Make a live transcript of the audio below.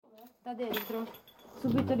porta dentro,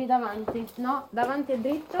 subito lì davanti. No, davanti e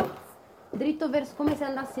dritto. Dritto verso come se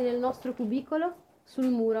andassi nel nostro cubicolo, sul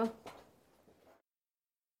muro.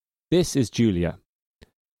 This is Julia.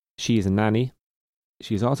 She is a nanny.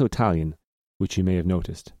 She is also Italian, which you may have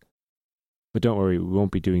noticed. But don't worry, we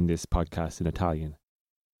won't be doing this podcast in Italian,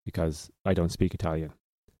 because I don't speak Italian.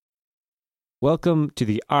 Welcome to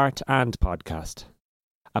the Art and Podcast,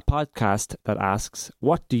 a podcast that asks,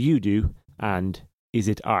 what do you do and is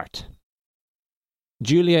it art?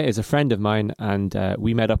 Julia is a friend of mine and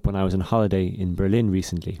we met up when I was on holiday in Berlin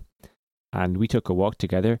recently. And we took a walk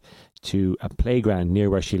together to a playground near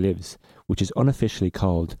where she lives, which is unofficially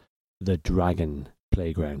called the Dragon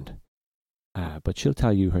Playground. But she'll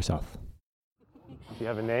tell you herself. Do you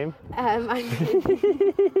have a name? I'm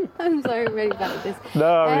sorry, I'm very bad at this.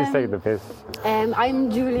 No, I'm just taking the piss. I'm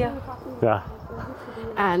Julia. Yeah.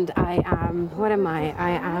 And I am, what am I?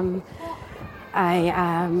 I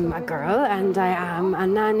am a girl and I am a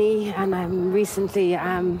nanny, and I'm recently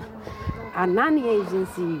a nanny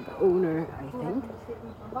agency owner, I think.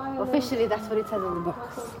 Officially, that's what it says in the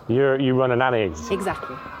books. You run a nanny agency?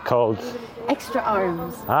 Exactly. Called? Extra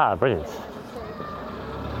Arms. Ah, brilliant.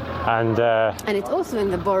 And it's also in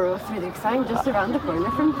the borough of Friedrichshain, just around the corner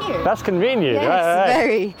from here. That's convenient. Yes,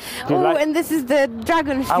 right. very. And this is the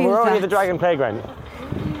Dragon Field. And we're already at the Dragon Playground.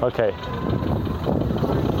 Okay.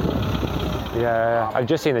 Yeah, I've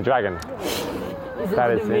just seen the dragon.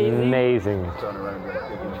 That is amazing.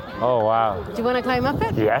 Oh, wow. Do you want to climb up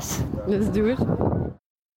it? Yes. Let's do it.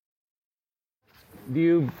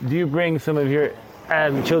 Do you bring some of your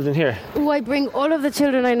children here? Oh, I bring all of the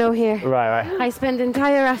children I know here. Right. I spend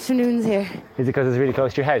entire afternoons here. Is it because it's really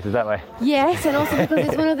close to your house? Is that why? Yes, and also because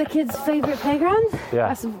it's one of the kids' favourite playgrounds. Yeah.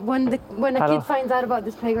 That's when a kid finds out about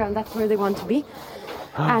this playground, that's where they want to be.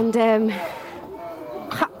 And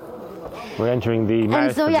we're entering the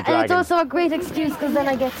mouth of the dragon. And it's also a great excuse because then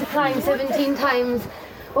I get to climb 17 times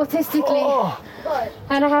autistically,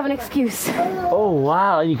 and I have an excuse. Oh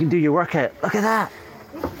wow! And you can do your workout. Look at that!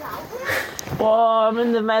 Oh, I'm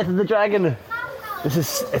in the mouth of the dragon.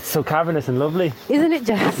 It's so cavernous and lovely. Isn't it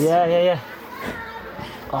just? Yeah.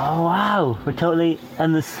 Oh wow! We're totally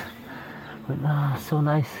in this. So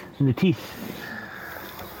nice in the teeth.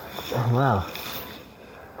 Oh wow!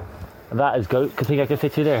 That is good. I think I can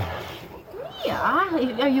fit you there.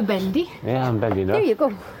 Yeah. Are you bendy? Yeah, I'm bendy enough. There you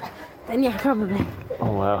go. Then yeah, probably.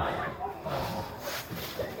 Oh wow.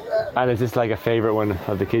 And is this like a favourite one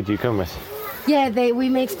of the kids you come with? Yeah, we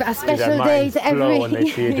make a special date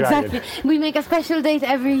exactly. We make a special date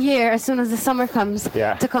every year as soon as the summer comes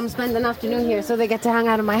to come spend an afternoon here. So they get to hang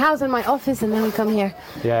out in my house and my office, and then we come here.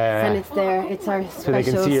 Yeah. And it's our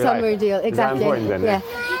special summer deal. Exactly. Is that important then? Yeah.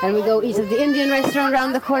 And we go eat at the Indian restaurant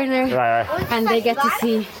around the corner. Right. And they get to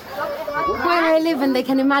see where I live, and they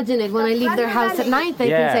can imagine it. When I leave their house at night, they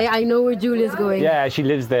can say, I know where Julia's going. Yeah, she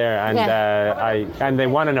lives there, and and they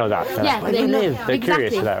want to know that. Where do you live? They're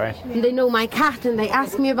curious for that, right? And they know my cat, and they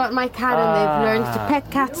ask me about my cat, and they've learned to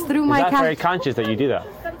pet cats through my cat. Is that very conscious that you do that?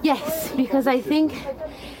 Yes, because I think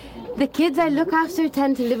the kids I look after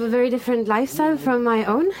tend to live a very different lifestyle from my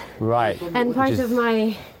own. Right. And part of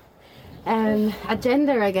my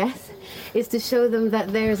agenda, I guess, is to show them that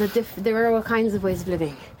there are all kinds of ways of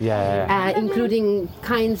living. Including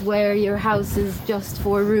kinds where your house is just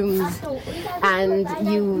 4 rooms and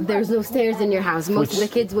there's no stairs in your house. Most of the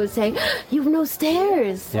kids will say, you've no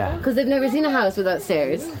stairs, because they've never seen a house without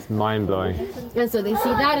stairs. It's mind-blowing. And so they see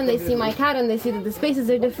that, and they see my cat, and they see that the spaces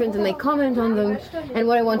are different, and they comment on them. And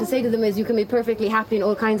what I want to say to them is, you can be perfectly happy in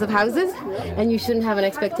all kinds of houses, and you shouldn't have an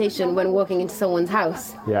expectation when walking into someone's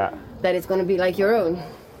house that it's going to be like your own.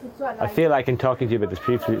 I feel like in talking to you about this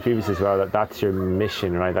previous as well, that's your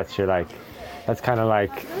mission, right? That's that's kind of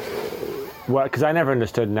like, well, because I never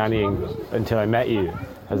understood nannying until I met you.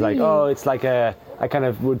 I was like, it's like I kind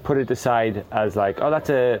of would put it aside as like, that's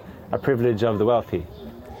a privilege of the wealthy.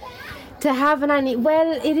 To have a nanny,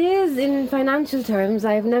 well, it is in financial terms.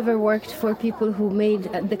 I've never worked for people who made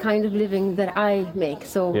the kind of living that I make.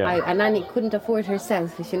 So a nanny couldn't afford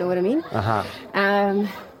herself, if you know what I mean.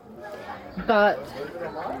 But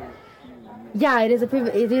it is a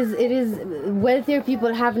privilege. It is wealthier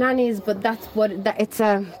people have nannies, but it's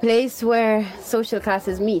a place where social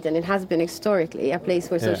classes meet, and it has been historically a place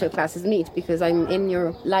where social classes meet, because I'm in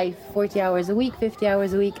your life 40 hours a week, 50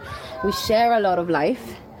 hours a week. We share a lot of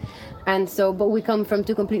life, and so, but we come from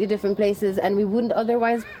 2 completely different places, and we wouldn't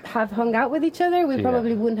otherwise have hung out with each other. We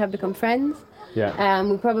probably wouldn't have become friends.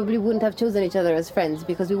 We probably wouldn't have chosen each other as friends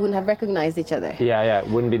because we wouldn't have recognized each other.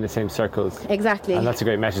 Wouldn't be in the same circles. Exactly. And that's a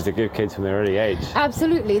great message to give kids from their early age.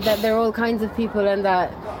 Absolutely, that there are all kinds of people, and that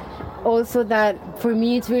also that for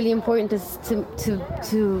me it's really important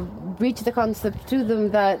to reach the concept to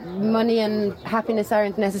them that money and happiness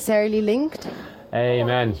aren't necessarily linked.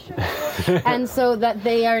 Amen. And so that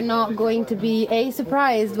they are not going to be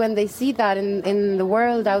surprised when they see that in the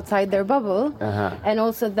world outside their bubble. And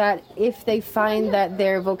also that if they find that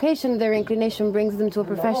their vocation, their inclination brings them to a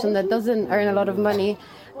profession that doesn't earn a lot of money,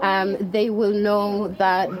 they will know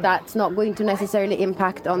that that's not going to necessarily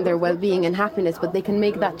impact on their well-being and happiness, but they can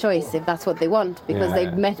make that choice if that's what they want, because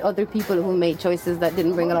they've met other people who made choices that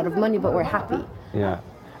didn't bring a lot of money but were happy. Yeah.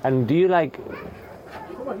 And do you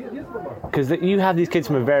because you have these kids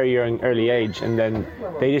from a very early age, and then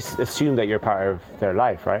they just assume that you're part of their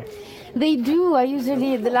life, right? They do.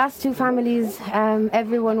 The last two families,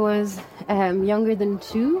 everyone was younger than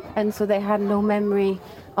 2, and so they had no memory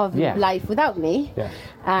of life without me.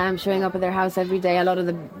 Showing up at their house every day. A lot of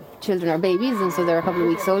the children are babies, and so they're a couple of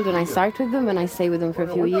weeks old when I start with them, and I stay with them for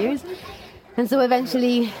a few years. And so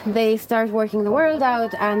eventually they start working the world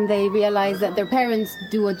out, and they realize that their parents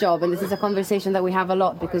do a job. And this is a conversation that we have a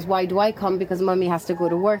lot, because why do I come? Because mommy has to go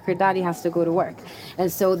to work or daddy has to go to work.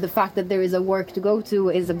 And so the fact that there is a work to go to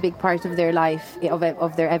is a big part of their life,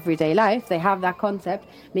 of their everyday life. They have that concept.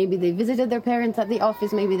 Maybe they visited their parents at the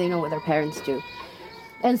office. Maybe they know what their parents do.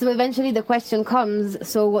 And so eventually the question comes,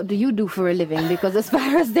 so what do you do for a living? Because as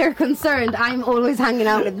far as they're concerned, I'm always hanging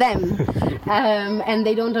out with them. And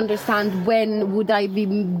they don't understand, when would I be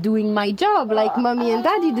doing my job like mommy and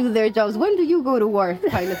daddy do their jobs? When do you go to work,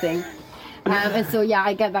 kind of thing. And so,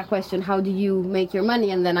 I get that question, how do you make your money?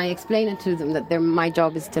 And then I explain it to them that my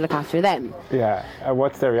job is to look after them. Yeah.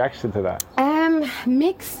 What's their reaction to that?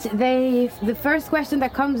 Mixed. The first question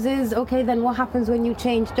that comes is, okay, then what happens when you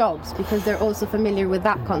change jobs? Because they're also familiar with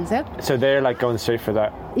that concept. So they're like going straight for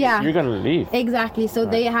that. Yeah. You're going to leave. Exactly. So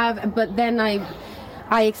they have, but then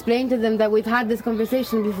I explained to them that we've had this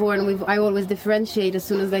conversation before, and I always differentiate as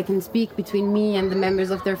soon as I can speak between me and the members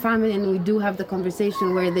of their family, and we do have the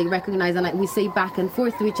conversation where they recognize, and we say back and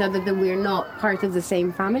forth to each other that we're not part of the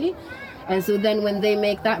same family. And so then when they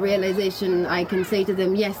make that realization, I can say to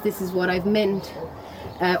them, yes, this is what I've meant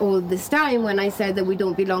all this time when I said that we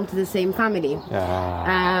don't belong to the same family.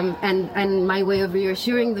 And my way of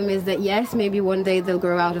reassuring them is that yes, maybe one day they'll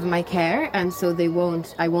grow out of my care, and so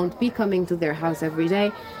I won't be coming to their house every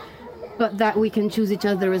day, but that we can choose each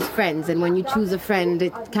other as friends. And when you choose a friend,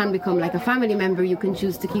 it can become like a family member. You can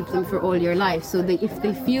choose to keep them for all your life, so that if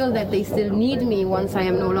they feel that they still need me once I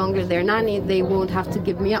am no longer their nanny, they won't have to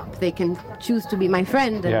give me up. They can choose to be my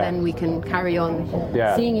friend, and then we can carry on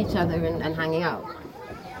seeing each other and hanging out.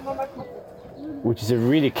 Which is a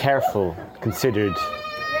really careful, considered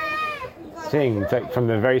thing. Like from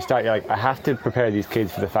the very start, you're like, I have to prepare these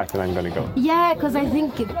kids for the fact that I'm going to go. Yeah, because I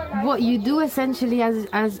think what you do essentially as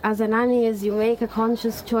a nanny is you make a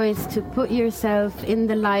conscious choice to put yourself in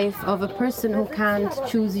the life of a person who can't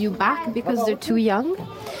choose you back because they're too young.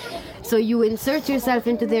 So you insert yourself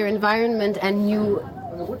into their environment, and you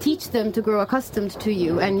teach them to grow accustomed to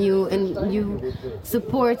you, and you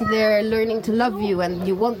support their learning to love you, and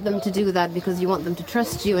you want them to do that because you want them to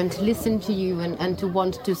trust you and to listen to you and to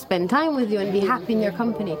want to spend time with you and be happy in your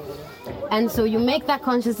company. And so you make that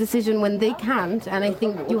conscious decision when they can't, and I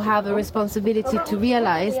think you have a responsibility to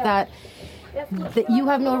realize that you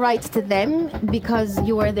have no rights to them because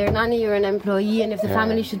you are their nanny, you're an employee, and if the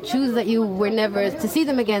family should choose that you were never to see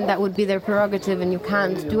them again, that would be their prerogative, and you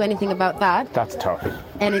can't do anything about that. That's tough.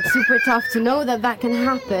 And it's super tough to know that can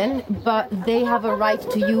happen, but they have a right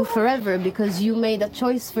to you forever because you made a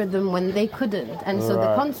choice for them when they couldn't. And so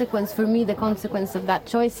the consequence for me, the consequence of that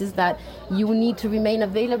choice is that you need to remain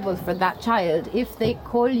available for that child. If they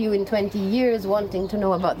call you in 20 years wanting to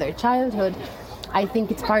know about their childhood, I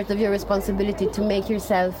think it's part of your responsibility to make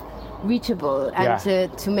yourself reachable and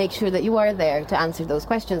to make sure that you are there to answer those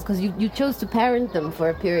questions, because you chose to parent them for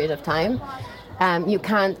a period of time. You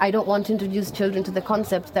can't. I don't want to introduce children to the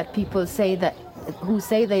concept that people who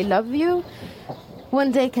say they love you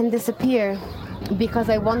one day can disappear, because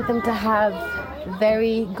I want them to have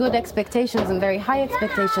very good expectations and very high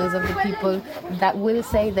expectations of the people that will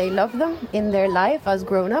say they love them in their life as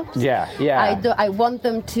grown-ups. I want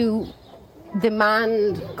them to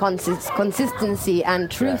demand consistency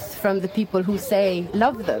and truth from the people who say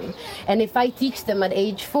love them. And if I teach them at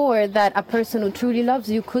age 4 that a person who truly loves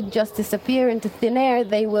you could just disappear into thin air,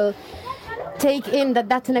 they will take in that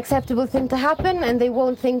that's an acceptable thing to happen, and they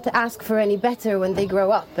won't think to ask for any better when they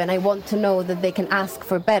grow up. And I want to know that they can ask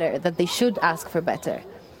for better, that they should ask for better.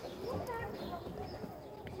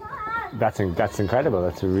 That's incredible.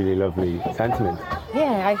 That's a really lovely sentiment.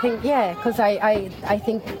 Yeah, I think, because I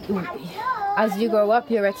think as you grow up,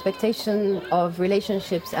 your expectation of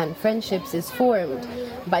relationships and friendships is formed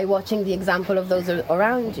by watching the example of those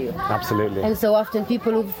around you. Absolutely. And so often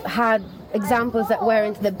people who've had examples that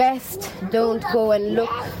weren't the best don't go and look.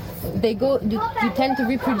 You tend to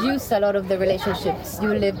reproduce a lot of the relationships you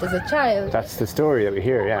lived as a child. That's the story that we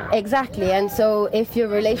hear, yeah. Exactly. And so if your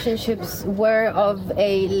relationships were of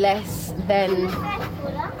a less than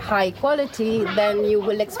high quality, then you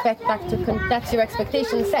will expect that's your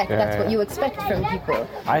expectation set. That's what you expect from people.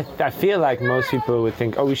 I feel like most people would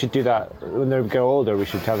think, we should do that when they go older, we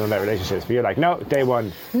should tell them about relationships. But you're like, no, day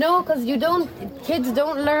one. No, because kids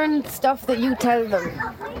don't learn stuff that you tell them.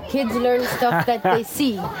 Kids learn stuff that they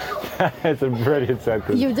see. It's a brilliant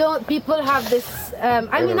sentence. People have this,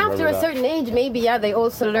 after a certain age, maybe, they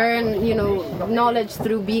also learn, knowledge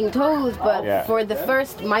through being told, but for the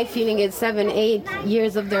first, my feeling is 7-8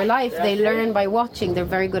 years of their life, they learn by watching. They're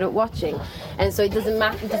very good at watching. And so it doesn't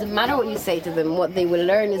matter what you say to them. What they will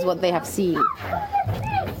learn is what they have seen.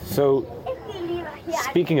 So,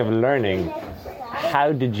 speaking of learning,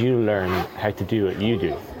 how did you learn how to do what you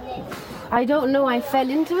do? I don't know. I fell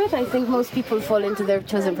into it. I think most people fall into their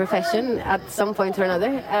chosen profession at some point or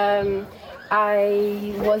another.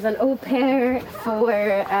 I was an au pair for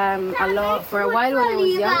a while when I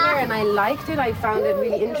was younger, and I liked it. I found it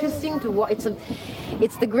really interesting to watch.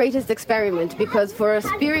 It's the greatest experiment, because for a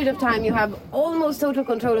period of time you have almost total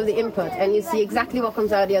control of the input, and you see exactly what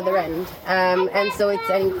comes out the other end. And so it's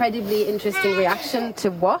an incredibly interesting reaction to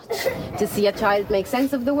watch, to see a child make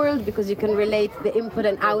sense of the world, because you can relate the input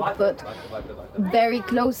and output very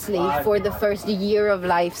closely for the first year of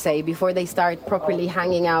life, say, before they start properly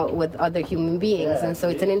hanging out with other human beings. And so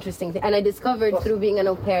it's an interesting thing. And I discovered through being an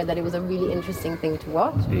au pair that it was a really interesting thing to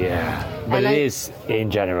watch. Yeah, but it is in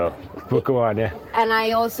general. But go on, yeah. And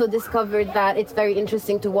I also discovered that it's very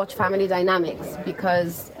interesting to watch family dynamics,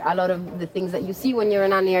 because a lot of the things that you see when you're a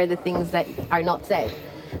nanny are the things that are not said.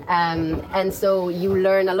 And so you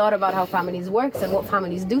learn a lot about how families work and what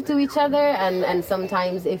families do to each other, and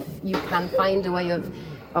sometimes if you can find a way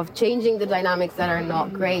of changing the dynamics that are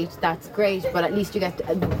not great, that's great, but at least you get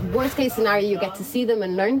worst case scenario, you get to see them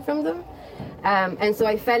and learn from them. And so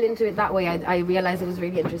I fell into it that way. I realized it was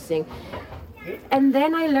really interesting. And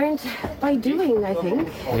then I learned by doing, I think.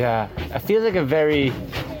 Yeah, it feels like a very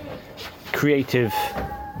creative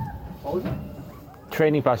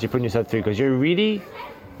training process you're putting yourself through, because you're really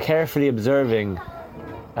carefully observing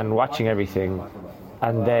and watching everything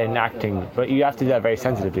and then acting, but you have to do that very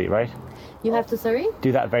sensitively, right? You have to, sorry?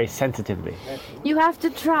 Do that very sensitively. You have to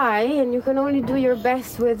try, and you can only do your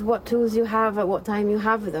best with what tools you have at what time you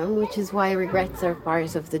have them, which is why regrets are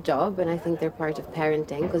part of the job, and I think they're part of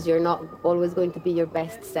parenting, because you're not always going to be your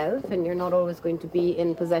best self, and you're not always going to be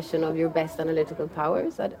in possession of your best analytical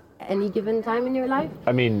powers at any given time in your life.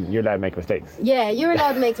 I mean, you're allowed to make mistakes. Yeah, you're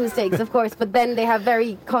allowed to make mistakes, of course, but then they have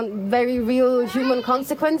very real human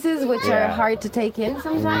consequences, which are hard to take in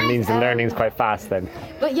sometimes. It means the learning's quite fast then.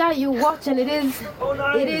 But yeah, you watch, and it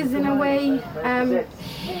is in a way,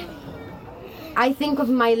 I think of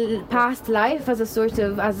my past life as a sort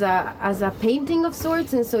of as a painting of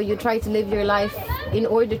sorts, and so you try to live your life in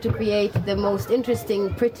order to create the most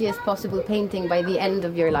interesting, prettiest possible painting by the end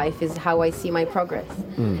of your life, is how I see my progress.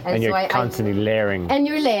 And you're constantly layering. And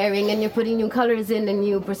you're layering, and you're putting new colors in and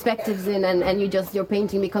new perspectives in, and your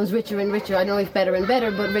painting becomes richer and richer. I don't know if better and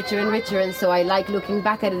better, but richer and richer. And so I like looking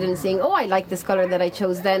back at it and saying, I like this color that I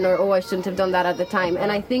chose then, or I shouldn't have done that at the time. And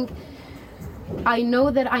I think I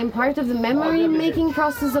know that I'm part of the memory-making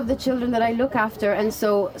process of the children that I look after, and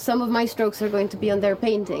so some of my strokes are going to be on their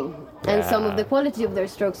painting, and some of the quality of their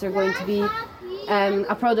strokes are going to be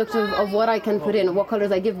a product of what I can put in, what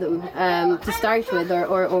colors I give them to start with,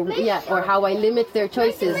 or how I limit their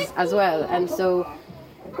choices as well. And so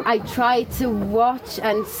I try to watch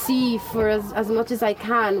and see for as much as I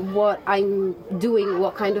can what I'm doing,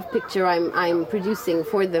 what kind of picture I'm producing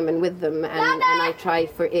for them and with them, and I try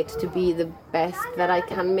for it to be the best that I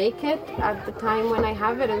can make it at the time when I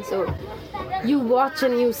have it. And so you watch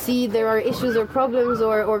and you see there are issues or problems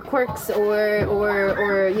or quirks or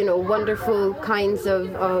wonderful kinds of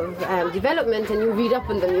development, and you read up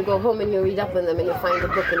on them. You go home and you read up on them, and you find a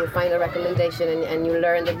book and you find a recommendation, and you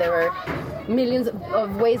learn that there are millions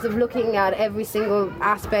of ways of looking at every single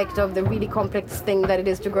aspect of the really complex thing that it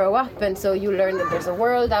is to grow up. And so you learn that there's a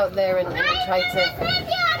world out there, and you try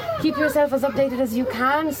to keep yourself as updated as you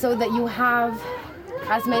can, so that you have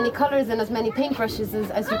as many colors and as many paintbrushes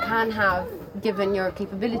as you can have given your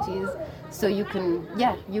capabilities, so you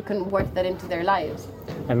can work that into their lives.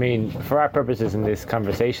 I mean, for our purposes in this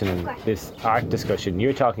conversation and this art discussion,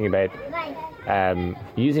 you're talking about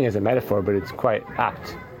using it as a metaphor, but it's quite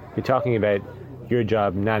apt. you're talking about your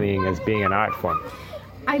job, nannying, as being an art form.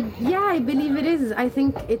 I believe it is. I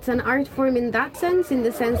think it's an art form in that sense, in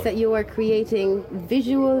the sense that you are creating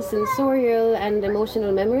visual, sensorial and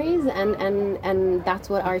emotional memories, and that's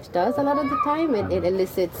what art does a lot of the time. It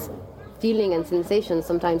elicits feeling and sensation.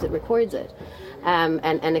 Sometimes it records it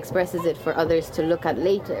and expresses it for others to look at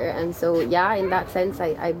later. And so, yeah, in that sense,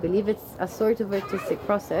 I believe it's a sort of artistic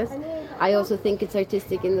process. I also think it's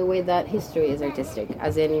artistic in the way that history is artistic,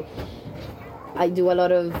 as in I do a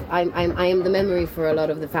lot of, I am the memory for a lot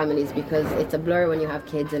of the families, because it's a blur when you have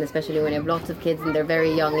kids, and especially when you have lots of kids and they're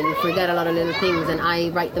very young and you forget a lot of little things, and I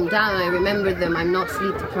write them down, I remember them, I'm not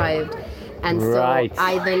sleep deprived. And so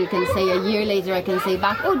I then can say a year later, I can say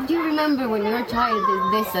back, oh, do you remember when your child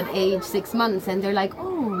did this at age 6 months? And they're like,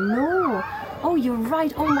 oh, no. Oh, you're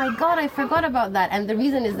right. Oh, my God, I forgot about that. And the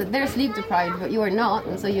reason is that they're sleep deprived, but you are not.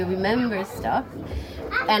 And so you remember stuff.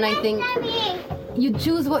 And I think you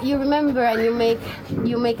choose what you remember, and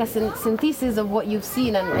you make a synthesis of what you've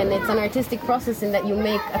seen, and it's an artistic process in that you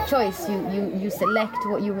make a choice. You select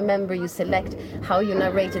what you remember, you select how you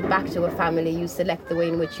narrate it back to a family, you select the way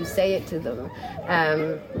in which you say it to them,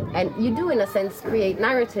 and you do, in a sense, create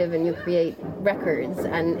narrative, and you create records,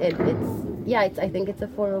 and I think it's a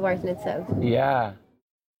form of art in itself. Yeah.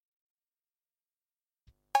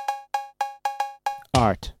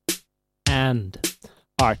 Art and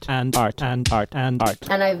art and art and art and art.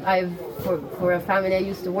 And I've for a family I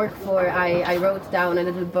used to work for, I wrote down a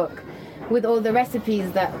little book with all the recipes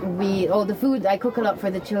all the food I cook a lot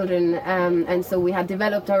for the children, and so we had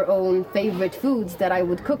developed our own favorite foods that I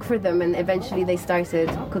would cook for them, and eventually they started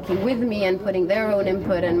cooking with me and putting their own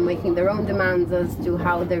input and making their own demands as to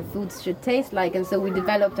how their foods should taste like, and so we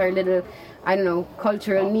developed our little, I don't know,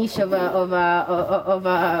 cultural niche of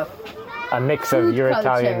a mix of your culture.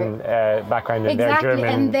 Italian background and exactly, their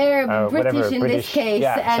German, and they're British in British, this case,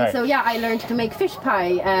 so I learned to make fish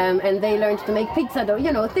pie, and they learned to make pizza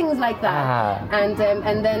dough, things like that.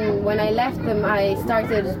 And then when I left them, I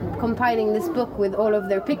started compiling this book with all of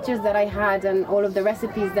their pictures that I had and all of the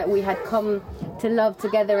recipes that we had come to love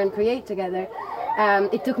together and create together.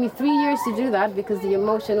 It took me 3 years to do that, because the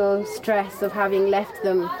emotional stress of having left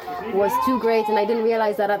them was too great, and I didn't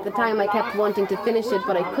realize that at the time. I kept wanting to finish it,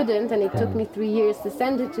 but I couldn't, and it took me 3 years to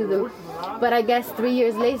send it to them. But I guess 3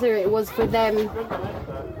 years later, it was for them,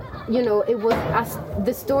 it was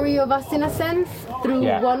the story of us, in a sense, through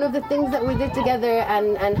one of the things that we did together,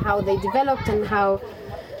 and how they developed and how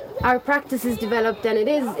our practices developed. And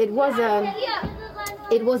it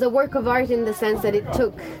was a work of art in the sense that it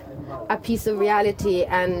took a piece of reality,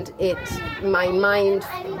 and my mind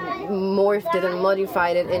morphed it and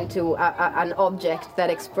modified it into an object that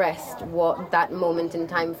expressed what that moment in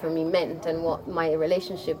time for me meant, and what my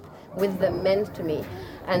relationship with them meant to me.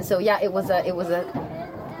 And so it was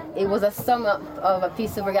a sum up of a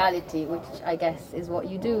piece of reality, which I guess is what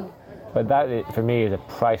you do. But that, for me, is a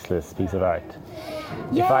priceless piece of art.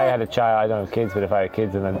 Yeah. If I had a child, I don't have kids, but if I had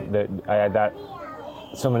kids and then I had that,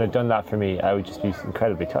 someone had done that for me, I would just be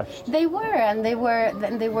incredibly touched. They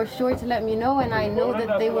were sure to let me know, and I know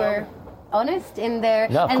that they were honest in their,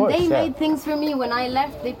 they made things for me. When I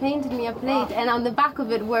left, they painted me a plate, and on the back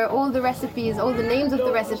of it were all the recipes, all the names of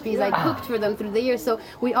the recipes I cooked for them through the years. So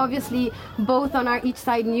we obviously both on each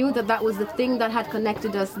side knew that was the thing that had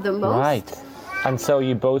connected us the most. Right. And so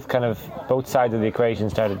you both sides of the equation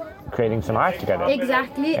started creating some art together.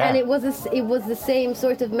 Exactly, and it was the same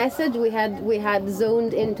sort of message. We had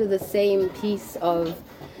zoned into the same piece of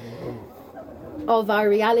our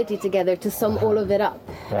reality together to sum all of it up.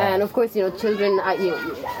 Yeah. And of course, children,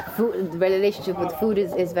 food, the relationship with food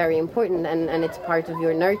is very important, and it's part of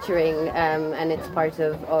your nurturing, and it's part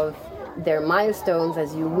of their milestones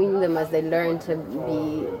as you wean them, as they learn to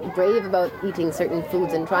be brave about eating certain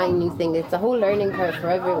foods and trying new things. It's a whole learning curve for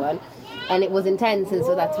everyone, and it was intense, and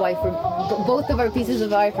so that's why for both of our pieces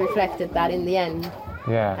of art reflected that in the end.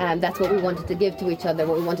 Yeah. And that's what we wanted to give to each other,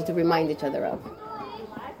 what we wanted to remind each other of.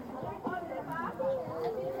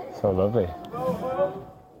 So lovely.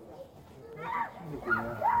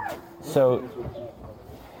 So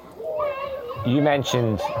you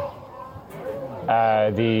mentioned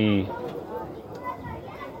the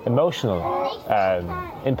emotional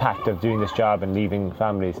impact of doing this job and leaving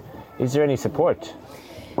families. Is there any support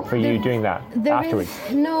for you doing that afterwards?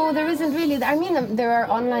 No, there isn't really. I mean, there are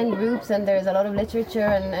online groups and there's a lot of literature,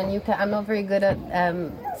 and you can. I'm not very good at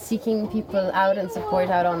seeking people out and support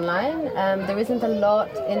out online. There isn't a lot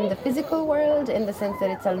in the physical world, in the sense that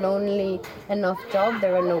it's a lonely enough job.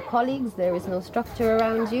 There are no colleagues. There is no structure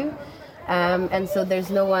around you. And so there's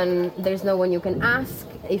no one you can ask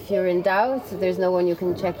if you're in doubt. There's no one you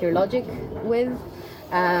can check your logic with.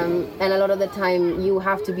 And a lot of the time you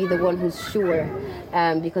have to be the one who's sure,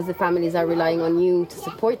 because the families are relying on you to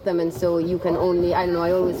support them, and so you can only, I don't know,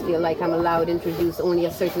 I always feel like I'm allowed to introduce only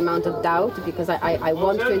a certain amount of doubt, because I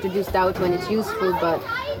want to introduce doubt when it's useful, but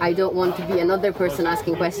I don't want to be another person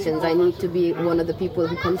asking questions. I need to be one of the people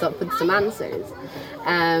who comes up with some answers.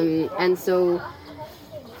 And so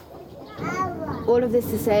all of this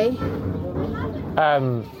to say,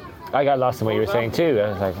 I got lost in what you were saying too. I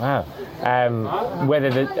was like, wow. Whether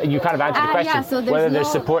you kind of answered the question, so whether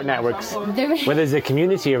there's support networks, whether there's a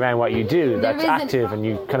community around what you do that's active and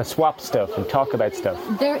you kind of swap stuff and talk about stuff.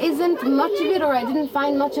 There isn't much of it, or I didn't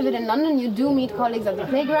find much of it in London. You do meet colleagues at the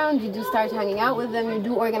playground, you do start hanging out with them, you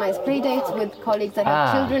do organise play dates with colleagues that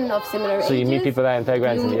have children of similar ages. So you meet people out in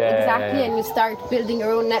playgrounds. Exactly, and you start building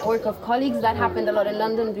your own network of colleagues. That happened a lot in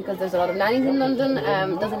London because there's a lot of nannies in London.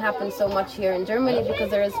 Doesn't happen so much here in Germany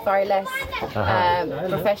because there is far less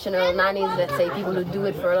professional nannies, let's say, people who do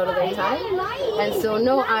it for a lot of their time. And so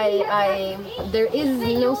no, there is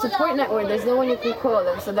no support network, there's no one you can call,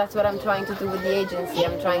 and so that's what I'm trying to do with the agency.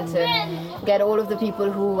 I'm trying to get all of the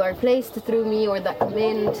people who are placed through me or that come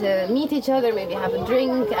in to meet each other, maybe have a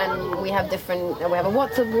drink, and we have a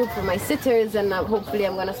WhatsApp group for my sitters, and hopefully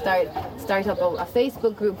I'm going to start up a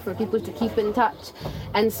Facebook group for people to keep in touch.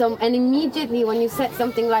 And immediately when you set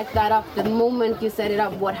something like that up, the moment you set it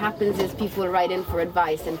up, what happens is people write in for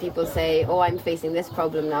advice, and people say, oh, I'm facing this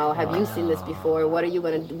problem now, have you seen this before, what are you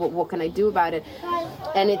going to do, what can I do about it?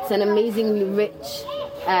 And it's an amazingly rich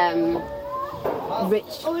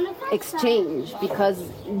exchange, because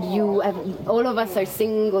all of us are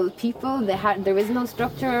single people. There is no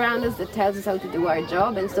structure around us that tells us how to do our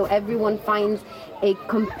job, and so everyone finds a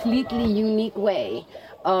completely unique way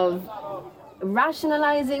of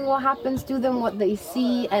rationalizing what happens to them, what they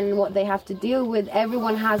see and what they have to deal with.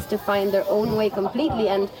 Everyone has to find their own way completely,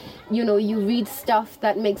 and you read stuff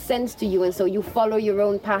that makes sense to you, and so you follow your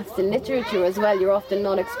own paths in literature as well. You're often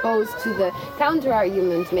not exposed to the counter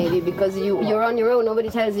argument, maybe because you're on your own.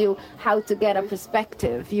 Nobody tells you how to get a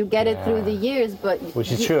perspective. You get it through the years, but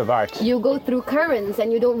which is true of art. You go through currents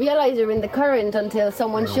and you don't realize you're in the current until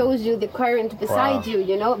someone shows you the current beside you,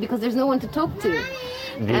 because there's no one to talk to.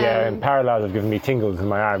 The parallels have given me tingles in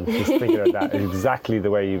my arms just thinking about that. It's exactly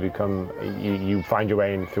the way you become, you find your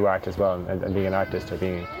way in through art as well, and being an artist or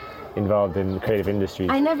being involved in creative industries.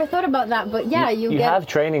 I never thought about that, but you have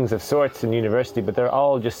trainings of sorts in university, but they're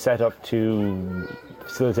all just set up to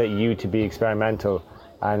facilitate you to be experimental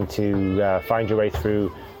and to find your way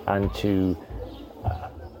through and to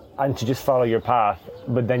just follow your path.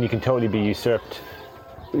 But then you can totally be usurped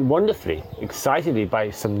wonderfully, excitedly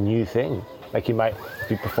by some new thing. Like you might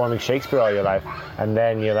be performing Shakespeare all your life, and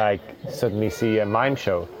then you suddenly see a mime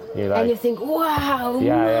show. And you think, wow, mime.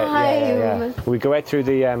 Yeah. We go out through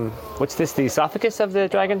the, what's this, the esophagus of the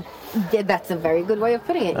dragon? Yeah, that's a very good way of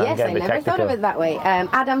putting it. Yes, I never thought of it that way.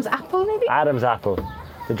 Adam's apple, maybe? Adam's apple.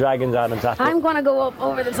 The dragon's Adam's apple. I'm going to go up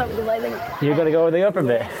over the top because I think... You're going to go over the upper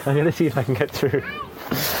bit? I'm going to see if I can get through.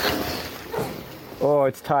 Oh,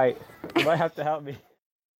 it's tight. You might have to help me.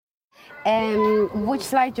 Which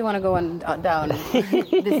slide do you want to go on down? This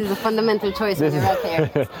is a fundamental choice when you're out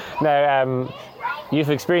there. Now,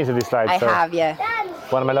 you've experienced these slides. I have, yeah.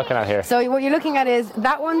 What am I looking at here? So what you're looking at is,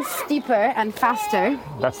 that one's steeper and faster.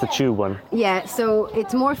 That's the tube one. Yeah, so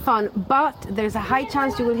it's more fun, but there's a high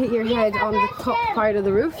chance you will hit your head on the top part of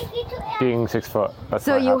the roof. Being 6 foot.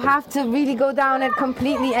 So you have to really go down it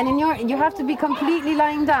completely, and you have to be completely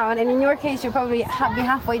lying down, and in your case you'll probably be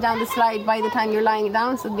halfway down the slide by the time you're lying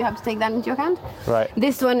down, so you have to take that into your hand. Right.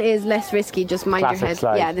 This one is less risky, just mind classic your head.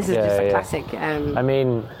 Slide. Yeah, this is just a classic.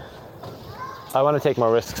 I want to take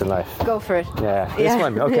more risks in life. Go for it. Yeah, this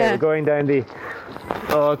one. Okay, we're going down the...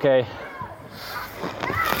 Oh, okay.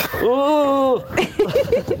 Ooh!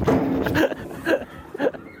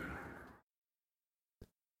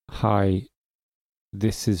 Hi,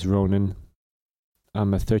 this is Ronan.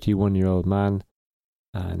 I'm a 31-year-old man,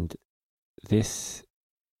 and this...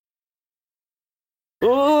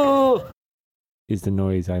 Ooh! Is the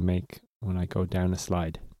noise I make when I go down a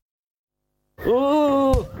slide.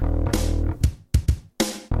 Ooh!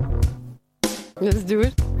 Let's do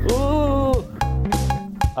it. Ooh!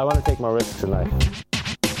 I want to take more risks in life.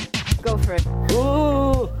 Go for it.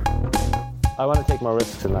 Ooh! I want to take more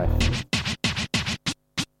risks in life.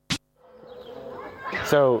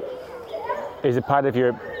 So, is it part of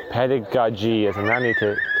your pedagogy as a nanny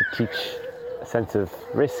to teach a sense of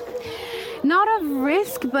risk? Not of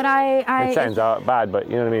risk, but It sounds bad, but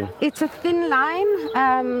you know what I mean? It's a thin line,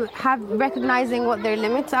 recognizing what their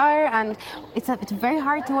limits are, and it's very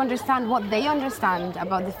hard to understand what they understand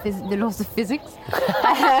about the laws of physics.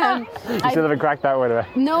 You still haven't cracked that word away.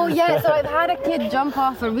 No, yeah, so I've had a kid jump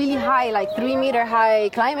off a really high, like 3 meter high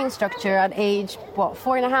climbing structure at age,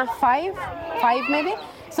 4.5, 5 maybe?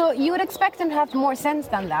 So you would expect him to have more sense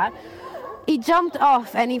than that. He jumped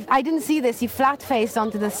off, and I didn't see this, he flat-faced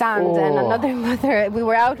onto the sand, and another mother, we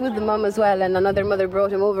were out with the mum as well, and another mother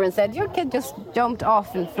brought him over and said, your kid just jumped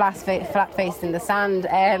off and flat-faced in the sand,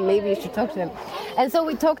 maybe you should talk to him. And so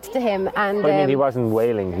we talked to him, and... But I mean, he wasn't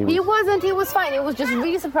wailing? He was fine, he was just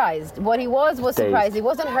really surprised. What he was surprised. He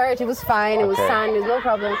wasn't hurt, he was fine, it was sand, it was no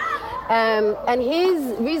problem. And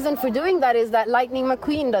his reason for doing that is that Lightning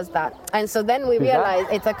McQueen does that. And so then we realized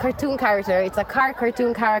it's a cartoon character, it's a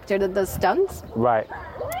cartoon character that does stunts. Right.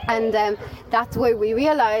 And that's where we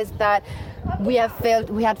realized that we had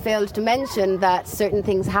failed to mention that certain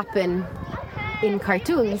things happen in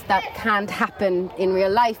cartoons that can't happen in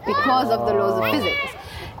real life because of the laws of physics.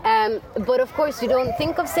 But of course, you don't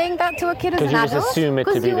think of saying that to a kid as an adult. Because you just assume it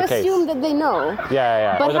to be the case. Because you assume that they know.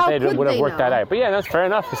 Yeah. But how could would have they worked know? that out. But yeah, that's fair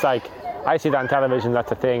enough. It's like, I see that on television,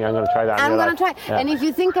 that's a thing, I'm going to try that in real life. I'm going to try. Yeah. And if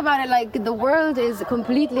you think about it, like, the world is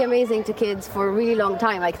completely amazing to kids for a really long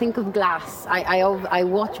time. Like, think of glass. I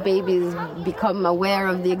watch babies become aware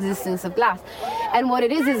of the existence of glass. And what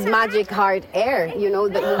it is magic hard air, you know,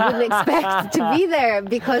 that you wouldn't expect to be there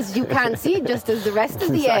because you can't see it just as the rest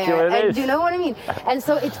of the air. And you know what I mean? And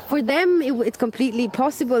so for them, it's completely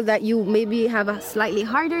possible that you maybe have a slightly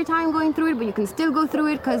harder time going through it, but you can still go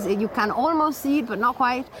through it because you can almost see it, but not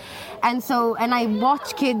quite. And I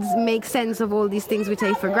watch kids make sense of all these things we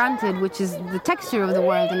take for granted, which is the texture of the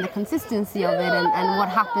world and the consistency of it and what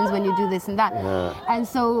happens when you do this and that. Yeah. And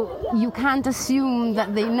so you can't assume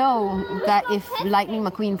that they know that if Lightning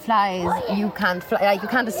McQueen flies, you can't fly. Like, you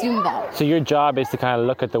can't assume that. So your job is to kind of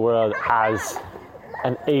look at the world as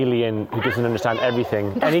an alien who doesn't understand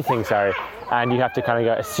anything, and you have to kind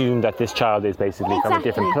of assume that this child is basically from a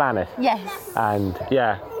different planet. Yes. And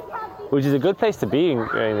yeah. Which is a good place to be in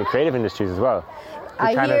the creative industries as well.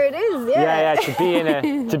 I hear it is, yeah.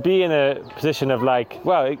 Yeah, to be in a position of like,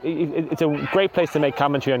 well, it's a great place to make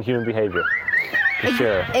commentary on human behaviour. For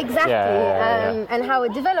sure. Exactly, and how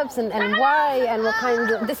it develops and why and what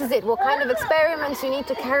kind of experiments you need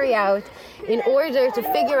to carry out in order to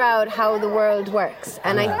figure out how the world works.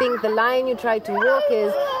 And I think the line you try to walk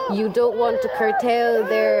is you don't want to curtail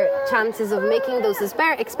their chances of making those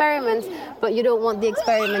experiments, but you don't want the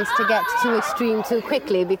experiments to get too extreme too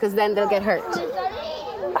quickly because then they'll get hurt.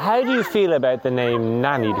 How do you feel about the name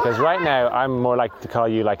Nanny? Because right now I'm more likely to call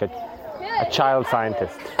you like a child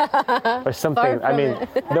scientist or something. I mean,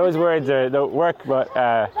 those words don't work, but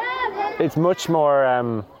it's much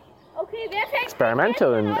more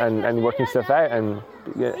experimental and working stuff out, and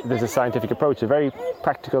there's a scientific approach, a very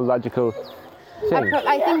practical, logical thing.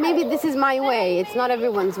 I think maybe this is my way. It's not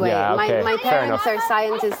everyone's way. Yeah, okay. My parents are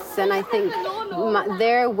scientists, and I think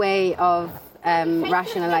their way of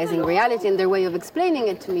rationalizing reality and their way of explaining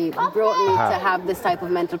it to me brought me to have this type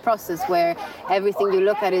of mental process where everything you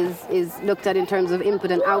look at is looked at in terms of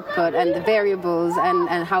input and output and the variables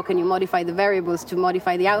and how can you modify the variables to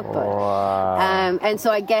modify the output. Wow. And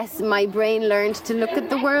so I guess my brain learned to look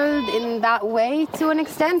at the world in that way to an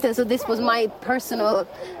extent, and so this was my personal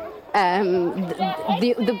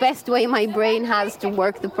the best way my brain has to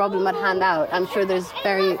work the problem at hand out. I'm sure there's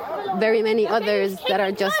very, very many others that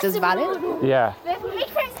are just as valid. Yeah.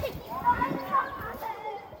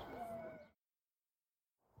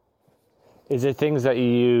 Is there things that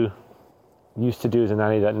you used to do as a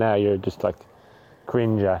nanny that now you're just like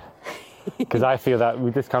cringe at? Because I feel that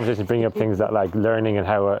with this conversation bringing up things that like learning and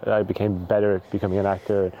how I became better at becoming an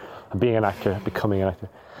actor, and being an actor, becoming an actor,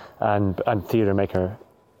 and theatre maker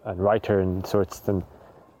and writer and sorts. Then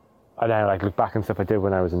I now like look back and stuff I did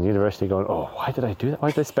when I was in university, going, "Oh, why did I do that? Why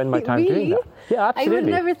did I spend my time doing that?" Yeah, absolutely. I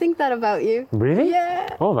would never think that about you. Really?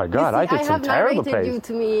 Yeah. Oh my God, I did some terrible plays. I have narrated you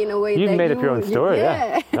to me in a way You've that made up your own story.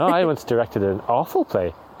 Yeah. No, I once directed an awful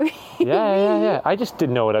play. Yeah. I just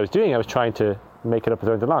didn't know what I was doing. I was trying to make it up as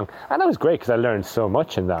I went along, and that was great because I learned so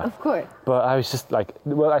much in that. Of course. But I was just like,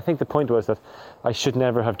 well, I think the point was that I should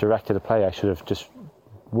never have directed a play. I should have just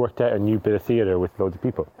worked out a new bit of theatre with loads of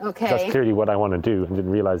people. Okay. That's clearly what I want to do, and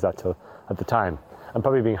didn't realise that till at the time. I'm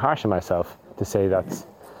probably being harsh on myself to say that's...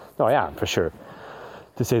 No, I am, for sure.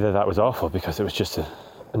 To say that was awful because it was just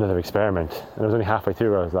another experiment. And I was only halfway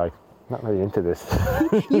through where I was like, not really into this.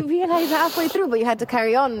 You realised halfway through, but you had to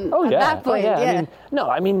carry on at that point.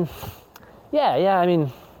 I mean,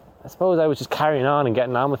 I suppose I was just carrying on and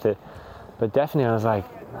getting on with it. But definitely I was like,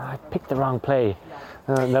 I picked the wrong play.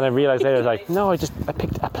 And then I realised later, I was like, no, I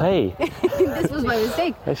picked a play. This was my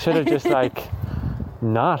mistake. I should have just like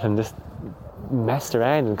not and just messed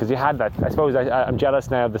around, because you had that. I suppose I'm jealous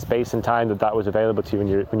now of the space and time that was available to you when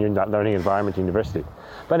you're in that learning environment at university.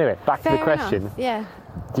 But anyway, back to the question. Enough. Yeah.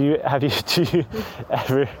 Do you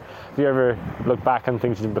ever look back on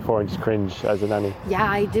things you did before and just cringe as a nanny? Yeah,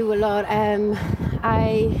 I do a lot. I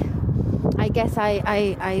guess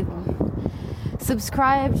I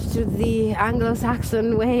subscribed to the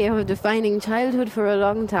Anglo-Saxon way of defining childhood for a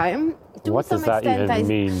long time. What does that even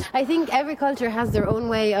mean? I think every culture has their own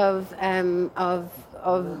way of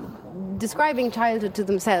describing childhood to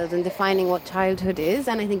themselves and defining what childhood is,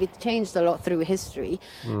 and I think it's changed a lot through history.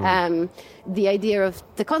 The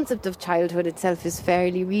concept of childhood itself is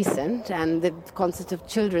fairly recent, and the concept of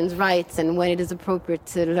children's rights and when it is appropriate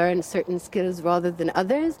to learn certain skills rather than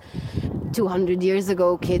others. 200 years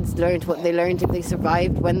ago, kids learned what they learned if they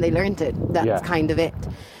survived when they learned it. That's kind of it.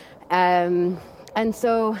 And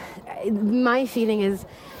so my feeling is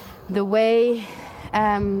the way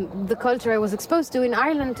the culture I was exposed to in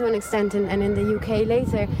Ireland to an extent and in the UK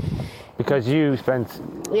later. Because you spent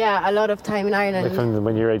a lot of time in Ireland. Like from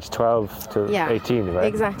when you were age 12 to 18, right?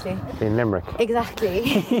 Exactly. In Limerick. Exactly.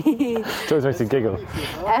 It always makes you giggle.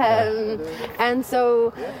 And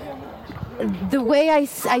so the way I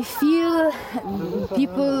feel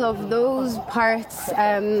people of those parts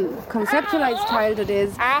conceptualize childhood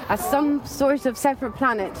is as some sort of separate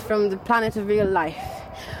planet from the planet of real life.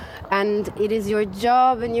 And it is your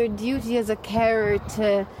job and your duty as a carer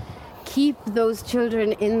to keep those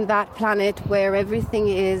children in that planet where everything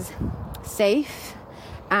is safe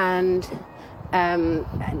and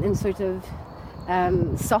sort of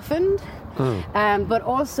softened. But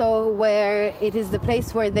also where it is the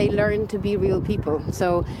place where they learn to be real people.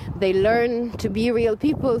 So they learn to be real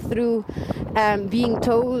people through being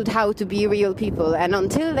told how to be real people. And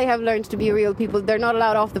until they have learned to be real people, they're not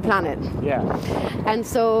allowed off the planet. Yeah. And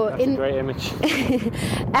so that's a great image.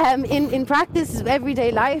 in practice,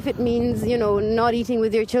 everyday life, it means, not eating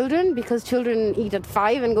with your children, because children eat at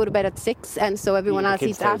 5 and go to bed at 6, and so everyone else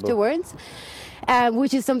eats afterwards.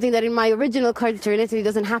 Which is something that in my original culture in Italy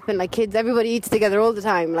doesn't happen. Like everybody eats together all the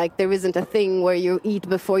time. Like there isn't a thing where you eat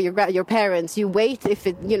before your parents. You wait if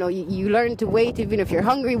it, you learn to wait even if you're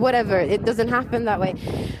hungry, whatever. It doesn't happen that way.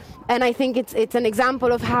 And I think it's an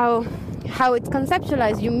example of how it's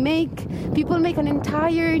conceptualized. People make an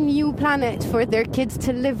entire new planet for their kids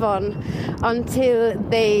to live on until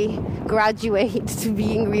they graduate to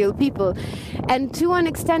being real people. And to an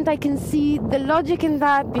extent I can see the logic in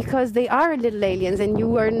that, because they are little aliens and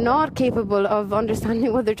you are not capable of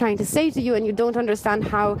understanding what they're trying to say to you, and you don't understand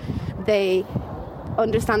how they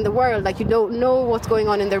understand the world. Like you don't know what's going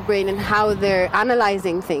on in their brain and how they're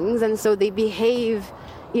analyzing things, and so they behave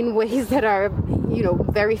in ways that are,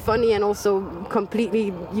 very funny, and also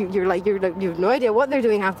completely, you have no idea what they're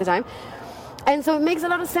doing half the time. And so it makes a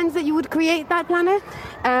lot of sense that you would create that planet,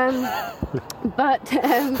 but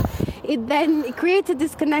it creates a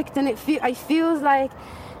disconnect, and I feel like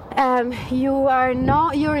you are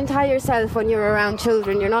not your entire self when you're around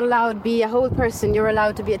children. You're not allowed to be a whole person. You're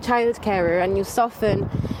allowed to be a child carer, and you soften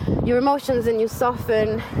your emotions and you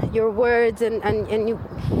soften your words, and you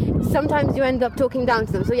sometimes you end up talking down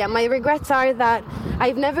to them. So my regrets are that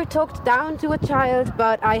I've never talked down to a child,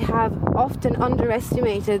 but I have often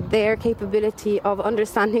underestimated their capability of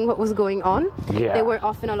understanding what was going on. Yeah. They were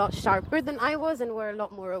often a lot sharper than I was and were a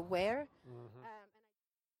lot more aware.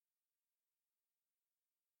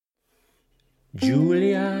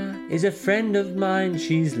 Julia is a friend of mine,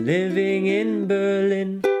 she's living in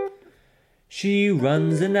Berlin. She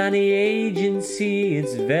runs a nanny agency,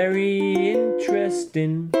 it's very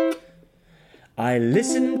interesting. I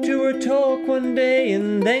listened to her talk one day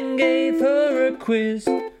and then gave her a quiz.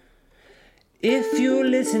 If you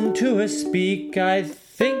listen to her speak, I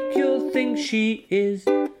think you'll think she is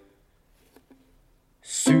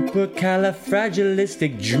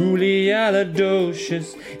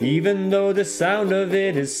supercalifragilisticexpialidocious, even though the sound of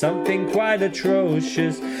it is something quite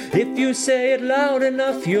atrocious. If you say it loud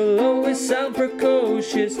enough, you'll always sound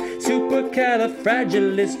precocious.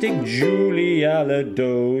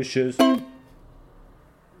 Supercalifragilisticexpialidocious.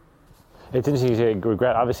 It's interesting you say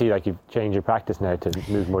regret. Obviously, like you've changed your practice now to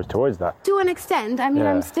move more towards that. To an extent. I mean,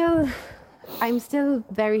 I'm still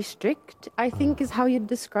very strict, I think is how you'd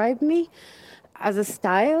describe me. As a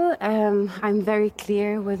style, I'm very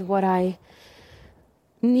clear with what I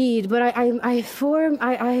need, but I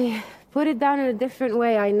put it down in a different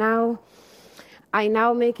way. I now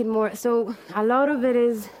make it more. So a lot of it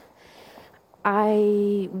is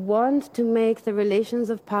I want to make the relations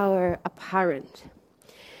of power apparent.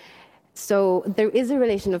 So there is a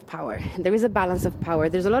relation of power. There is a balance of power.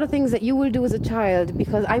 There's a lot of things that you will do as a child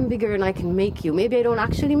because I'm bigger and I can make you. Maybe I don't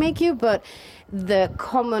actually make you, but the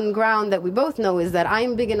common ground that we both know is that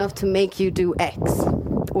I'm big enough to make you do X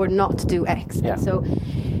or not do X. Yeah. And so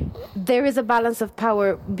there is a balance of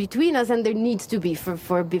power between us, and there needs to be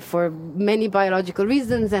for many biological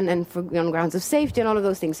reasons and for on grounds of safety and all of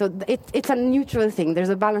those things. So it's a neutral thing. There's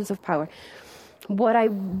a balance of power. What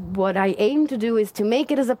I aim to do is to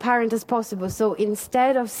make it as apparent as possible. So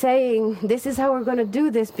instead of saying, this is how we're going to do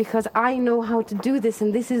this because I know how to do this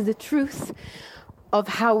and this is the truth of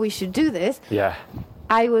how we should do this,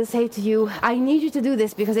 I will say to you, I need you to do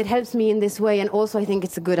this because it helps me in this way, and also I think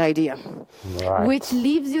it's a good idea. Right. Which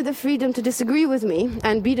leaves you the freedom to disagree with me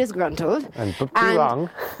and be disgruntled. And be wrong.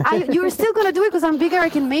 You're still going to do it because I'm bigger, I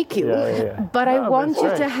can make you. But I want you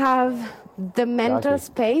to have the mental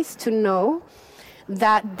space to know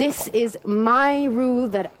that this is my rule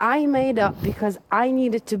that I made up because I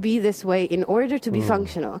need it to be this way in order to be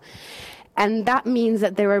functional. And that means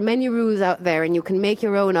that there are many rules out there and you can make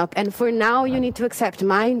your own up. And for now, you need to accept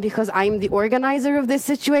mine because I'm the organizer of this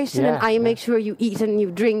situation and I make sure you eat and you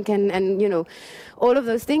drink and you know, all of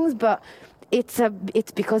those things. But it's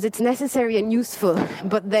because it's necessary and useful.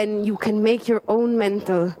 But then you can make your own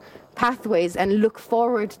mental pathways and look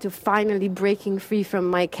forward to finally breaking free from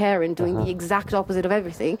my care and doing the exact opposite of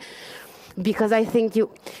everything. Because I think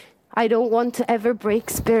I don't want to ever break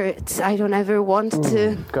spirits. I don't ever want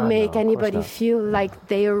to make anybody feel like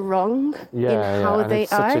they are wrong in how they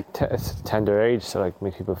are. It's a tender age to like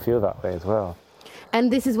make people feel that way as well. And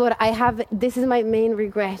this is what I have. This is my main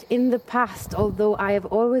regret. In the past, although I have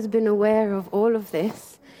always been aware of all of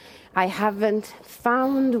this, I haven't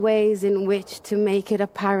found ways in which to make it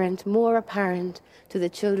apparent, more apparent to the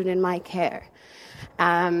children in my care.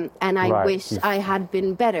 And I wish I had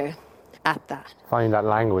been better at that. Find that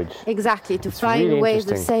language. Exactly, to it's find really ways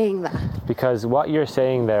of saying that. Because what you're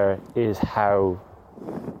saying there is how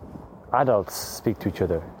adults speak to each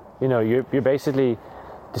other. You know, you're basically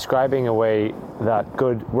describing a way that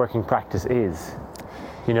good working practice is.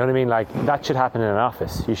 You know what I mean? Like, that should happen in an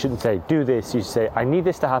office. You shouldn't say, do this. You should say, I need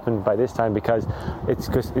this to happen by this time because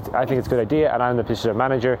I think it's a good idea and I'm the position of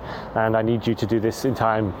manager and I need you to do this in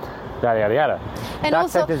time, yada, yada, yada. And that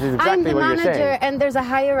also, sentence is exactly I'm the what manager you're saying. and there's a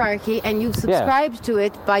hierarchy and you've subscribed to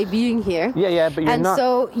it by being here. Yeah, but you're not.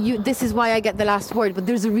 And so this is why I get the last word, but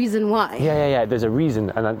there's a reason why. Yeah, there's a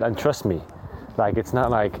reason and trust me. Like, it's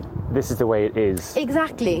not like this is the way it is.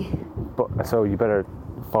 Exactly. But so you better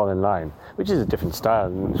fall in line, which is a different style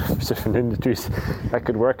in different industries that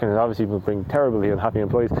could work, and it obviously will bring terribly unhappy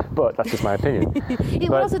employees, but that's just my opinion. It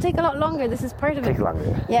will also take a lot longer. This is part of it. Take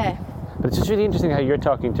longer. Yeah. But it's just really interesting how you're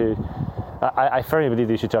talking to I firmly believe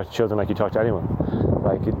that you should talk to children like you talk to anyone.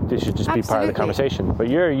 Like, this should just be part of the conversation. But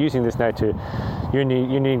you're using this now to, you're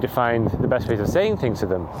needing to find the best ways of saying things to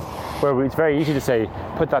them. Where it's very easy to say,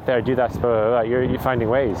 put that there, do that, blah, blah, blah. You're finding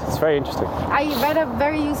ways. It's very interesting. I read a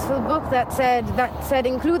very useful book that said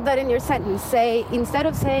include that in your sentence. Say, instead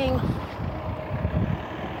of saying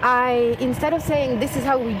this is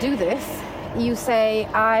how we do this, you say,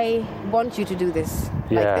 I want you to do this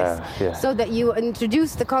like this. Yeah. So that you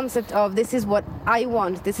introduce the concept of this is what I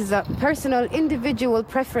want. This is a personal, individual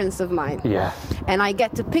preference of mine. Yeah. And I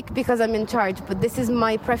get to pick because I'm in charge, but this is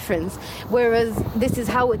my preference. Whereas this is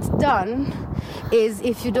how it's done is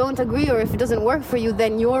if you don't agree or if it doesn't work for you,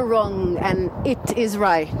 then you're wrong and it is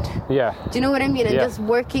right. Yeah. Do you know what I mean? And just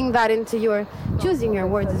working that into choosing your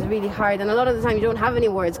words is really hard. And a lot of the time you don't have any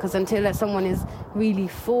words because until someone is really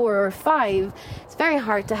 4 or 5, it's very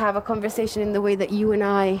hard to have a conversation in the way that you and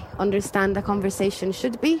I understand a conversation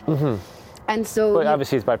should be. Mm-hmm. And so... Well,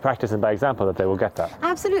 obviously it's by practice and by example that they will get that.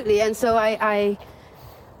 Absolutely. And so I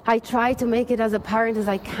try to make it as apparent as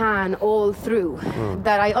I can all through,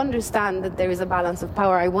 that I understand that there is a balance of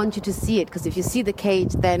power. I want you to see it, because if you see the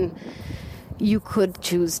cage, then you could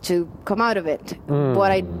choose to come out of it.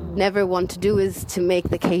 What I never want to do is to make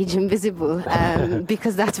the cage invisible,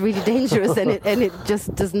 because that's really dangerous and it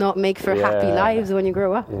just does not make for happy lives when you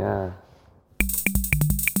grow up. Yeah.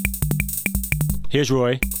 Here's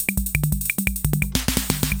Roy.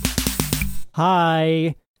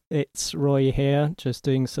 Hi, it's Roy here, just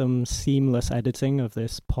doing some seamless editing of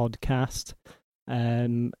this podcast.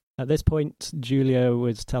 At this point, Julia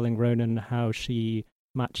was telling Ronan how she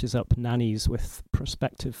matches up nannies with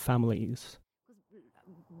prospective families.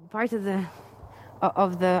 Part of the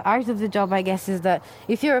art of the job, I guess, is that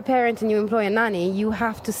if you're a parent and you employ a nanny, you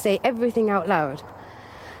have to say everything out loud.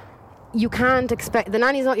 you can't expect, the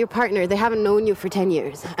nanny's not your partner, they haven't known you for 10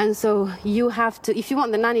 years, and so you have to, if you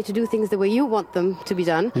want the nanny to do things the way you want them to be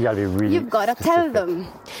done, you've got to tell them.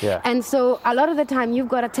 And so a lot of the time you've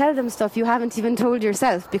got to tell them stuff you haven't even told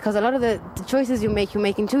yourself, because a lot of the choices you make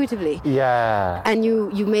intuitively, and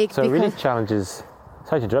you make, so it really challenges,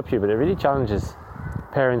 sorry to interrupt you, but it really challenges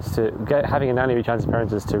parents to having a nanny really challenges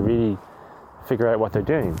parents to really figure out what they're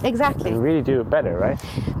doing. Exactly. And really do it better, right?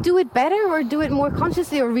 Do it better, or do it more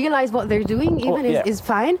consciously, or realize what they're doing even is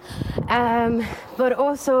fine. But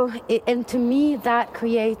also, and to me, that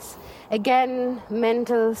creates, again,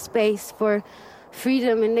 mental space for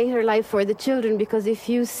freedom in later life for the children, because if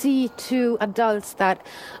you see two adults that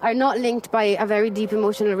are not linked by a very deep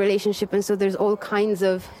emotional relationship, and so there's all kinds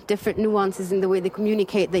of different nuances in the way they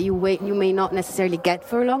communicate that you may not necessarily get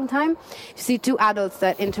for a long time. You see two adults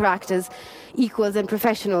that interact as equals and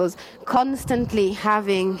professionals, constantly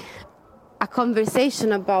having a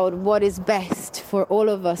conversation about what is best for all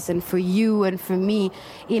of us and for you and for me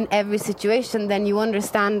in every situation, then you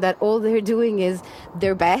understand that all they're doing is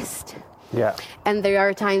their best. And there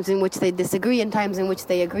are times in which they disagree and times in which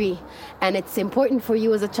they agree. And it's important for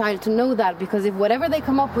you as a child to know that, because if whatever they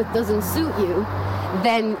come up with doesn't suit you,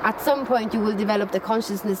 then at some point you will develop the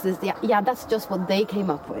consciousness that, that's just what they came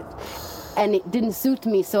up with. And it didn't suit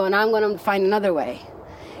me, so now I'm going to find another way.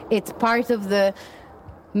 It's part of the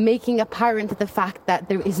making apparent the fact that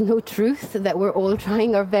there is no truth, that we're all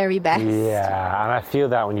trying our very best. Yeah, and I feel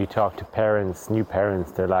that when you talk to parents, new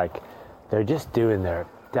parents, they're just doing their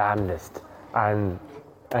damnedest, and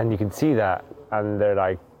you can see that, and they're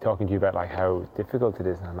like talking to you about like how difficult it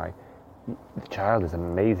is, and I'm like, the child is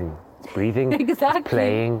amazing, it's breathing, exactly. It's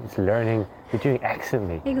playing, it's learning, you're doing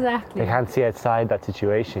excellently. Exactly. They can't see outside that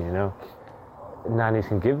situation, you know. Nannies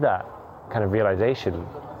can give that kind of realization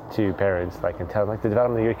to parents, like, and tell them, like, the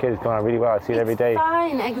development of your kid is going on really well, I see it every day.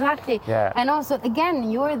 Fine, exactly. And also, again,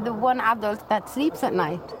 you're the one adult that sleeps at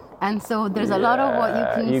night. And so there's a lot of what you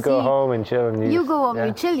can see. You go home and chill. And you go home,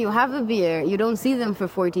 you chill, you have a beer. You don't see them for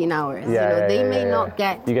 14 hours. They may not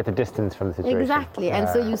get... You get the distance from the situation. Exactly. And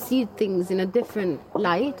so you see things in a different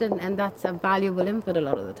light, and that's a valuable input a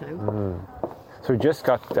lot of the time. So we just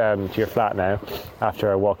got to your flat now, after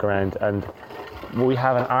our walk around, and we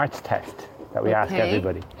have an arts test that we ask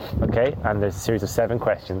everybody. Okay? And there's a series of 7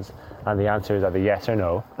 questions, and the answer is either yes or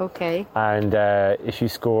no. Okay. And if you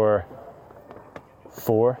score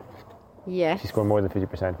 4... Yes. If you score more than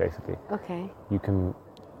 50%, basically. Okay. You can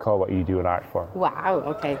call what you do an art form. Wow,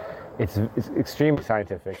 okay. It's extremely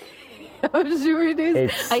scientific. I'm sure it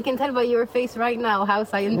is. I can tell by your face right now how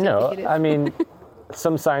scientific it is. No, I mean,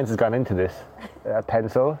 some science has gone into this. A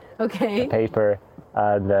pencil, a paper,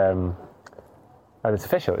 and it's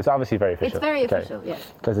official. It's obviously very official. It's very official,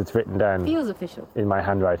 yes. Because it's written down. Feels official. In my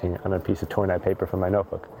handwriting on a piece of torn out paper from my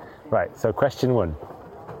notebook. Right, so question 1.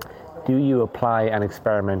 Do you apply and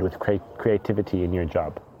experiment with creativity in your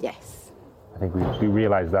job? Yes. I think we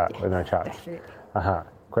realised that in our chat. Definitely.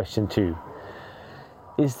 Question 2.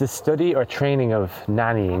 Is the study or training of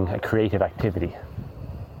nannying a creative activity?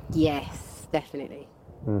 Yes, definitely.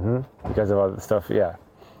 Because of all the stuff,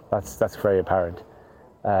 that's very apparent.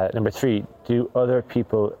 Number 3. Do other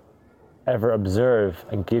people ever observe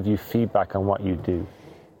and give you feedback on what you do?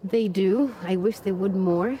 They do. I wish they would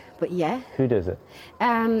more, but yeah. Who does it?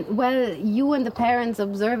 Well, you and the parents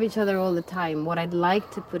observe each other all the time. What I'd like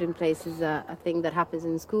to put in place is a thing that happens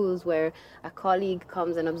in schools where a colleague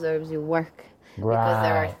comes and observes your work. Right. Because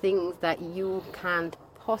there are things that you can't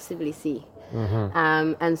possibly see.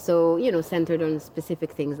 And so, centered on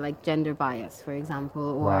specific things like gender bias, for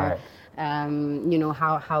example, or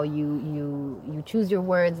how you choose your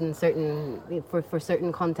words in for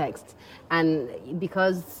certain contexts, and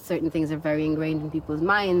because certain things are very ingrained in people's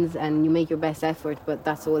minds, and you make your best effort, but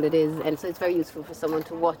that's all it is. And so it's very useful for someone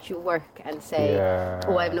to watch you work and say,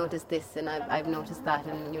 "Oh, I've noticed this, and I've noticed that,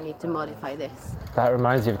 and you need to modify this." That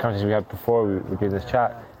reminds me of a conversation we had before we were doing this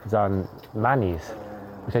chat. It's on nannies,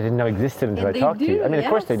 which I didn't know existed until I talked to you. I mean, of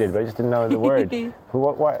course they did, but I just didn't know the word.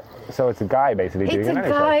 What? So it's a guy basically doing a nanny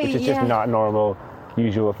show, which is just not normal,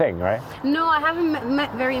 usual thing, right? No, I haven't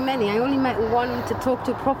met very many. I only met one to talk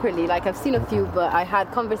to properly. Like, I've seen a few, but I had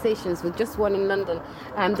conversations with just one in London.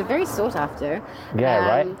 They're very sought after.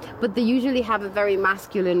 Right. But they usually have a very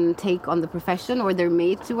masculine take on the profession, or they're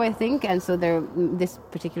made to, I think. And so this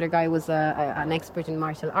particular guy was an expert in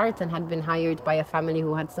martial arts and had been hired by a family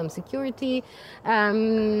who had some security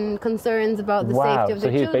concerns about the safety of their children. So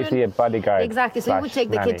he was basically a bodyguard. Exactly. So he would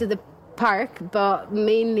take the kid to the park, but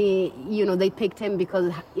mainly, they picked him because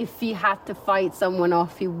if he had to fight someone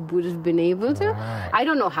off, he would have been able to. Right. I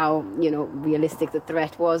don't know how, realistic the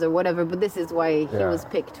threat was or whatever, but this is why he was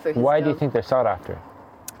picked for his Why job. do you think they're sought after?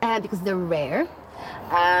 Because they're rare,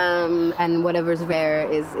 and whatever's rare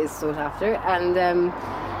is sought after,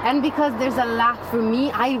 and because there's a lack. For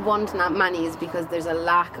me, I want nannies because there's a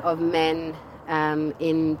lack of men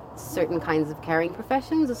in certain kinds of caring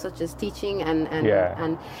professions, such as teaching,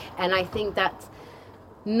 and I think that's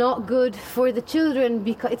not good for the children,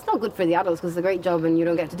 because it's not good for the adults because it's a great job and you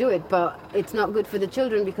don't get to do it, but it's not good for the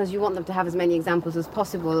children because you want them to have as many examples as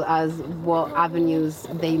possible as what avenues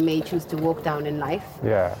they may choose to walk down in life.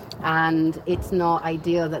 Yeah. And it's not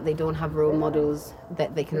ideal that they don't have role models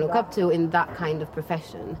that they can look up to in that kind of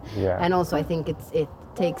profession. Yeah. And also I think it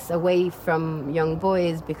takes away from young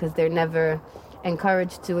boys because they're never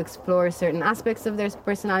encouraged to explore certain aspects of their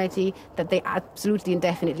personality that they absolutely and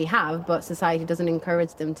definitely have, but society doesn't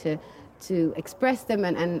encourage them to express them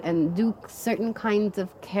and do certain kinds of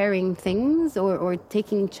caring things or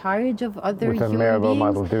taking charge of other human beings. With a role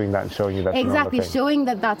model doing that and showing you that's exactly, showing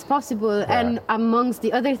that that's possible. Yeah. And amongst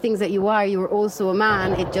the other things that you're also a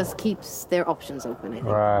man. It just keeps their options open, I think.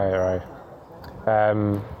 Right.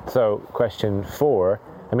 So question 4,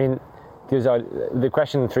 the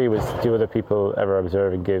question 3 was, do other people ever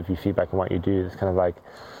observe and give you feedback on what you do? It's kind of like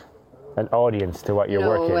an audience to what your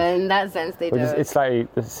work is. No, in that sense they don't. It's slightly,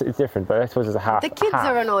 it's different, but I suppose it's a half. The kids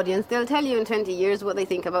are an audience. They'll tell you in 20 years what they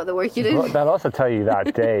think about the work you do. Well, they'll also tell you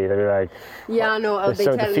that day. They'll be like... Yeah, no, they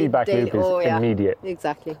so tell the feedback loop is immediate.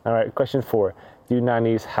 Exactly. All right, question 4. Do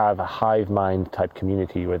nannies have a hive mind type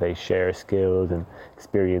community where they share skills and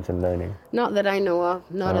experience and learning? Not that I know of.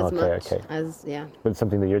 Not as much as, But it's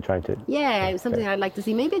something that you're trying to... Yeah, it's something I'd like to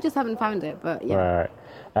see. Maybe I just haven't found it, but yeah.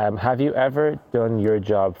 Right. Have you ever done your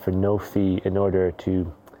job for no fee in order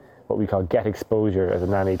to, what we call, get exposure as a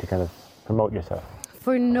nanny to kind of promote yourself?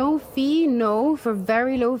 For no fee, no. For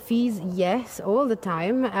very low fees, yes, all the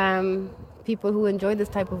time. People who enjoy this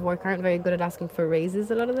type of work aren't very good at asking for raises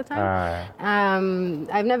a lot of the time.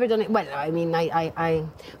 I've never done it. Well, I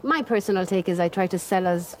my personal take is I try to sell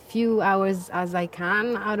as few hours as I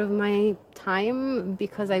can out of my time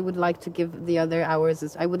because I would like to give the other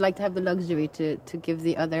hours. I would like to have the luxury to give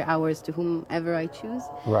the other hours to whomever I choose.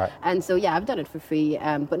 Right. And so, I've done it for free,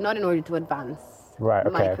 but not in order to advance.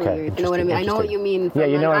 Right, my career. You know what I mean? I know what you mean. From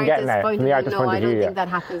an artist's point of view. No, I don't think that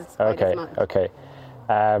happens quite as much. Okay.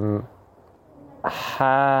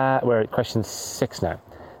 We're at question 6 now.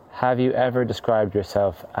 Have you ever described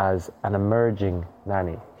yourself as an emerging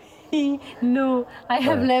nanny? No, I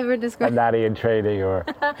have never described... A nanny in training or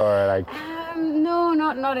like... No,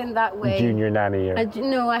 not in that way. Junior nanny?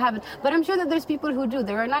 No, I haven't. But I'm sure that there's people who do.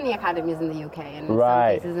 There are nanny academies in the UK and in some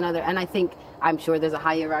cases another. And I'm sure there's a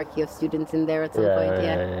hierarchy of students in there at some point,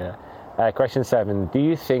 yeah. Question 7. Do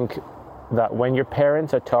you think that when your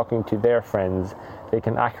parents are talking to their friends, they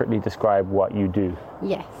can accurately describe what you do?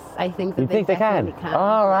 Yes, I think that they can. Oh,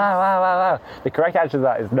 wow. The correct answer to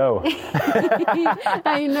that is no.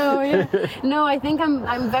 I know, yeah. No, I think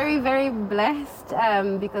I'm very, very blessed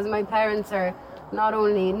because my parents are not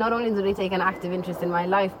only do they take an active interest in my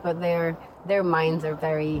life, but their minds are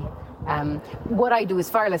very... what I do is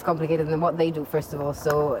far less complicated than what they do, first of all.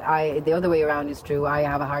 So the other way around is true. I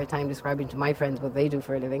have a hard time describing to my friends what they do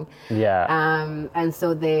for a living. Yeah. And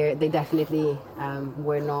so they definitely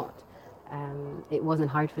were not. It wasn't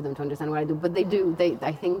hard for them to understand what I do, but they do.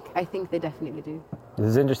 I think they definitely do. This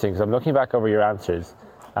is interesting because I'm looking back over your answers,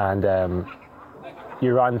 and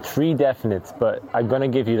you're on 3 definites, but I'm going to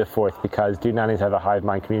give you the 4th because do nannies have a hive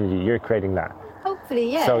mind community? You're creating that.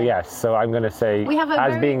 Hopefully, yeah. So yes, so I'm going to say,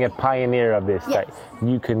 being a pioneer of this, that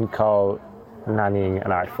you can call nannying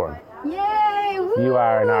an art form. Yay! Woo! You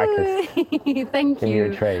are an artist. Thank you. In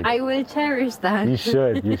your trade. I will cherish that. You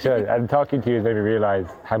should. And talking to you has made me realise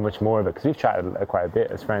how much more of it, because we've chatted quite a bit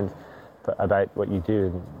as friends about what you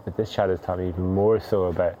do, but this chat has taught me even more so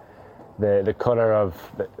about the colour of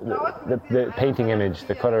the painting image,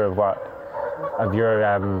 the colour of your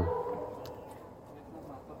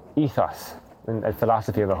ethos and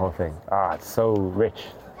philosophy of the whole thing. It's so rich.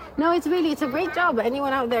 No, it's a great job.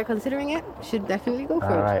 Anyone out there considering it should definitely go for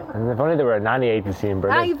it. All right. And if only there were a nanny agency in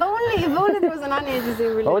Berlin. If only there was a nanny agency in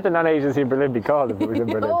Berlin. What would the nanny agency in Berlin be called if it was in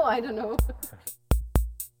Berlin? Oh, I don't know.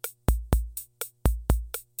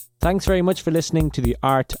 Thanks very much for listening to the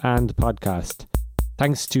Art and Podcast.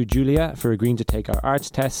 Thanks to Julia for agreeing to take our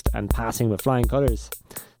arts test and passing with flying colours.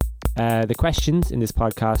 The questions in this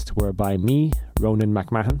podcast were by me, Ronan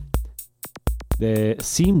McMahon. The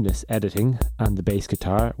seamless editing and the bass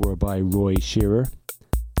guitar were by Roy Shearer.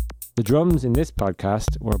 The drums in this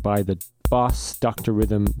podcast were by the Boss Dr.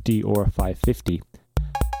 Rhythm DR550.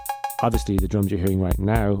 Obviously, the drums you're hearing right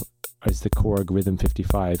now is the Korg Rhythm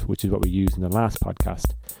 55, which is what we used in the last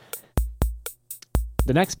podcast.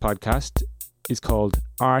 The next podcast is called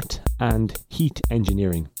Art and Heat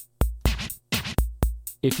Engineering.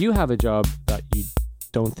 If you have a job that you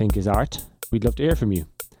don't think is art, we'd love to hear from you.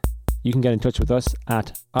 You can get in touch with us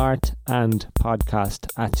at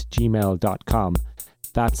artandpodcast@gmail.com.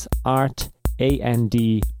 That's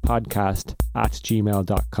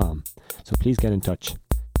artandpodcast@gmail.com. So please get in touch.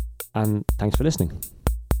 And thanks for listening.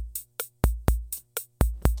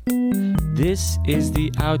 This is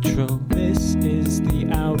the outro. This is the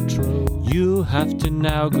outro. You have to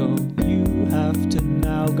now go. You have to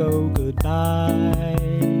now go. Goodbye.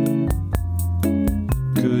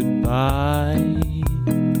 Goodbye.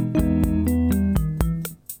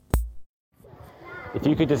 If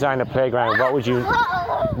you could design a playground, what would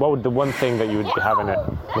the one thing that you would have in it?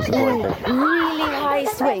 Most important thing? Really high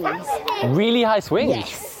swings. Really high swings?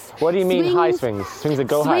 Yes. What do you mean high swings? Swings that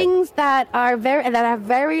go high? Swings that have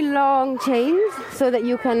very long chains so that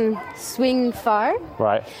you can swing far.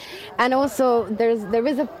 Right. And also there is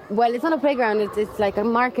it's not a playground, it's like a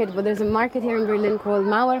market, but there's a market here in Berlin called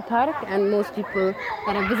Mauer Park, and most people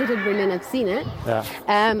that have visited Berlin have seen it. Yeah.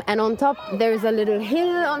 And on top there's a little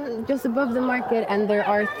hill just above the market, and there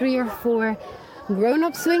are 3 or 4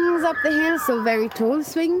 grown-up swings up the hill, so very tall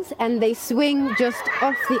swings, and they swing just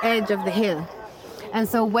off the edge of the hill. And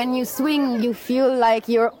so when you swing, you feel like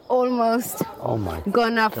you're almost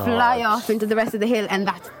gonna fly off into the rest of the hill, and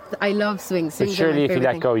I love swings. But surely if you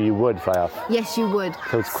let go, you would fly off. Yes, you would.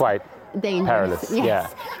 So it's quite dangerous. Perilous. Yes. Yeah.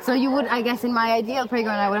 So you would, I guess, in my ideal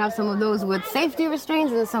playground, I would have some of those with safety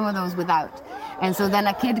restraints and some of those without. And so then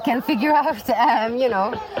a kid can figure out,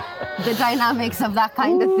 the dynamics of that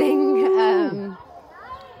kind of thing.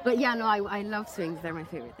 But yeah, no, I love swings. They're my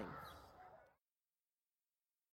favorite thing.